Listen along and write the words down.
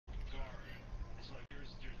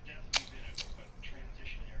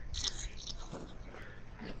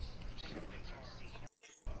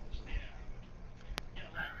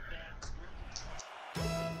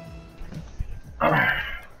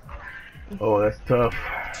Oh, that's tough.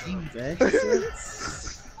 Vagsil?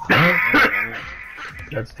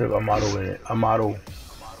 That's tough. I'm auto in it. I'm auto.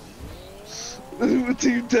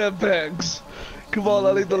 Team Tampax. Come on,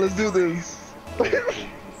 Lalito, let's do this.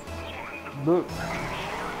 Look.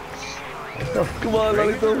 Come on,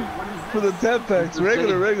 Lalito. For the Tampax.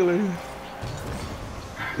 Regular.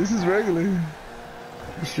 This is regular.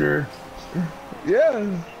 You sure?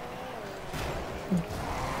 Yeah.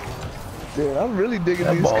 Dude, I'm really digging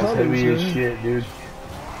That these ball's colors, heavy man. as shit, dude.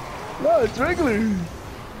 No, it's regular.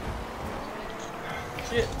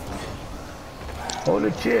 Shit.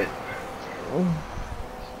 Holy shit.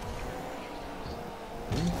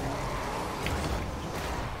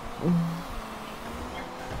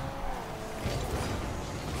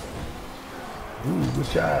 Ooh, good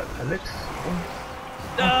shot, Alex.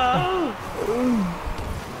 No!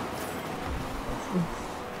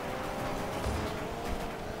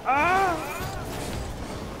 Ah!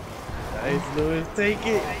 Nice, Lewis. Take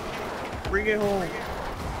it. Bring it home.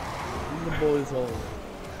 Bring the boys home.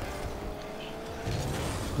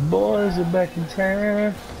 Boys are back in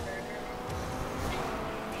town.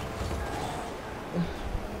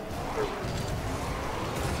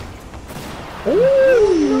 Ooh!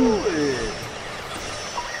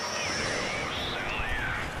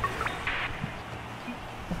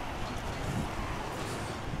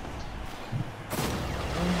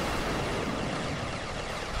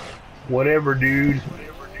 Whatever, dude.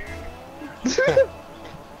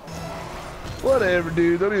 Whatever,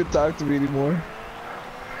 dude. Don't even talk to me anymore.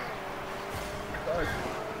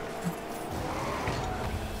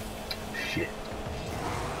 Shit.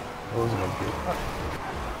 That wasn't a good.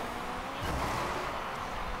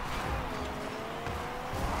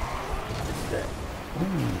 What's that?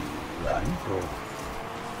 Ooh, Lalito.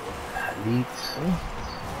 Lalito.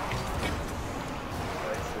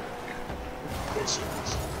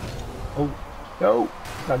 Oh, no,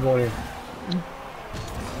 it's not going in.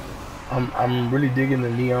 I'm really digging the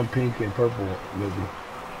neon pink and purple movie.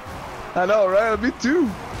 I know, right? Me too.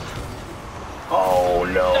 Oh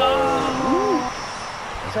no!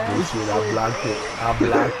 That's bullshit. I blocked it. I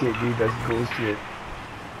blocked it, dude. That's bullshit.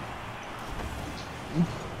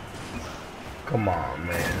 Come on,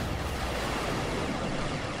 man.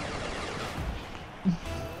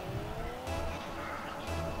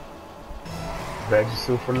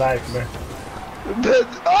 Vagsil for life, man.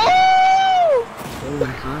 Oh!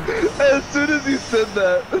 As soon as you said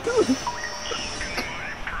that.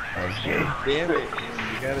 That's gay. Damn it.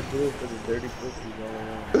 You gotta do it for the dirty pussies all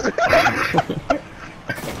around.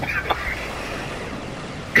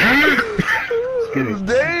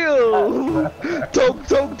 Damn!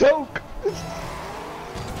 Toke!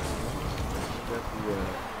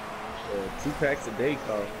 That's 2 packs a day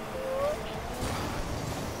call.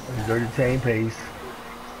 Dirty tame pace.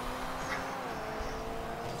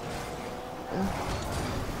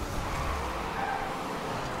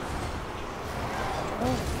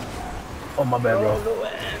 Oh my bad, bro.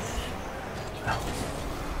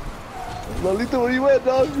 Lalito, where you at,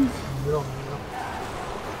 dog?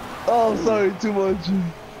 Oh, sorry, too much.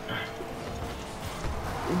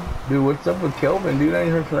 Dude, what's up with Kelvin? Dude, I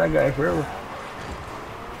ain't heard from that guy forever.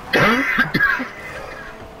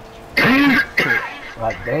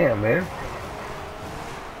 God damn, man.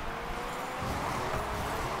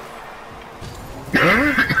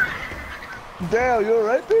 Damn, you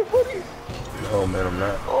alright there, buddy? No, man, I'm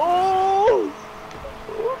not. Oh!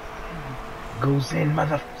 Goes in,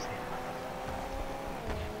 mother.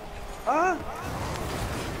 Ah!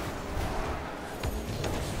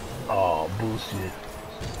 Oh, bullshit.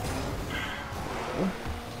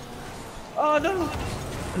 Oh no!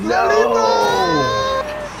 No!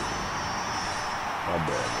 My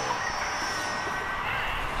bad,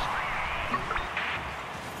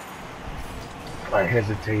 man. I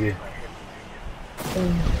hesitated.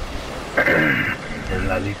 And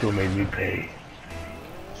Lalito made me pay.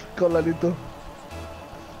 Go, Lalito.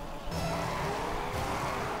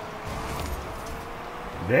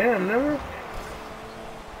 Damn, never.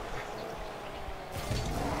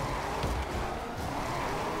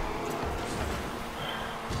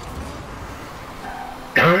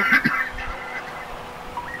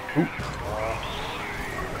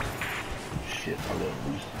 Shit, my little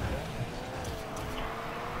boost.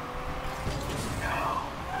 No.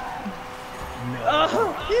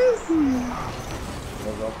 Oh, yes!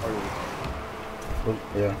 Oh,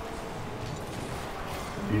 yeah.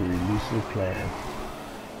 You release your plan.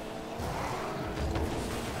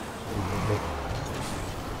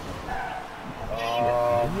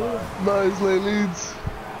 Nice, late leads.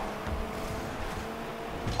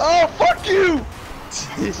 Oh, fuck you!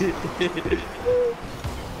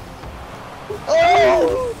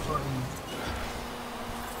 Oh!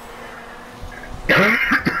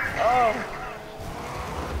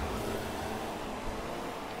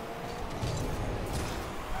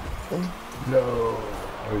 No.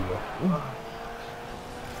 There we go.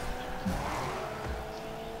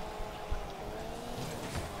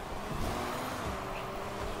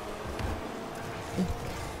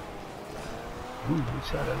 Ooh, good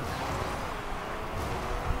shot, Alex.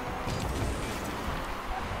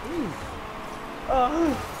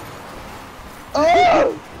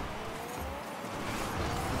 Oh!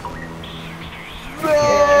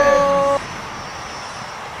 No!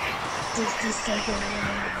 60 seconds.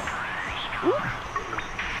 I'm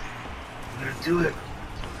gonna do it.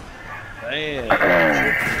 Man. I'm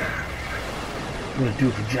gonna do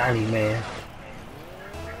it for Johnny, man.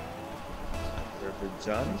 For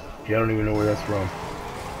Johnny? Yeah, I don't even know where that's from.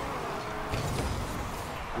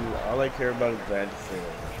 Dude, all I care about is Vagsil.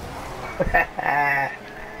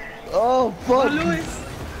 Oh, fuck!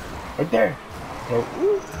 Right there. Oh.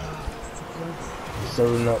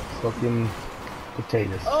 Serving up fucking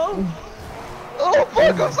potatoes. Oh! Oh,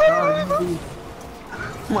 fuck! I'm sorry!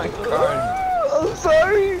 My God. I'm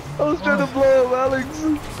sorry! I was trying to blow up Alex.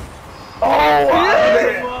 Oh,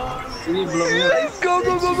 Yes! Did he blow me up? Yes! Go,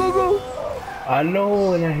 go, go, go, go! I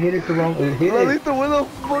know, and I hit it the wrong way. Hit it. Lalita, where the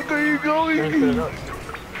fuck are you going? That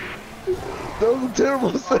was a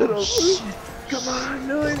terrible setup. Come on,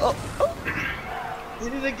 Lewis! Oh,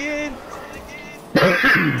 Hit it again!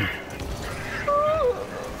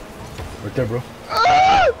 Right there, bro.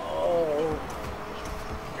 ah! Oh!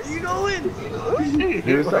 Where you going? Dude,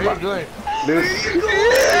 Where are you going? Yes!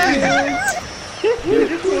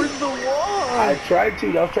 Hit it towards the wall! I tried to.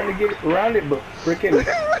 I was trying to get around it, but freaking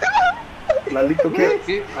Lalito can't.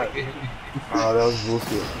 Oh, that was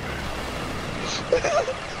bullshit.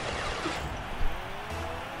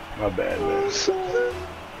 My bad, man.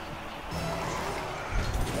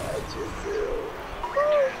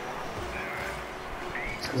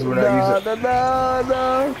 Because we're not using.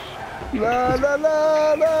 La.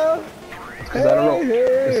 Because I don't know.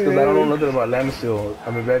 It's because I don't know nothing about Lamisil.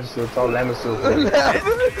 I mean, Vagsil. It's all Lamisil.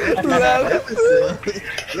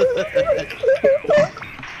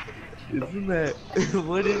 Isn't that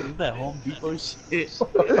what is that Home Depot shit?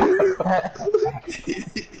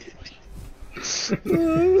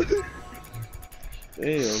 Damn,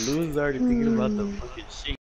 Louis is already thinking about the fucking shit.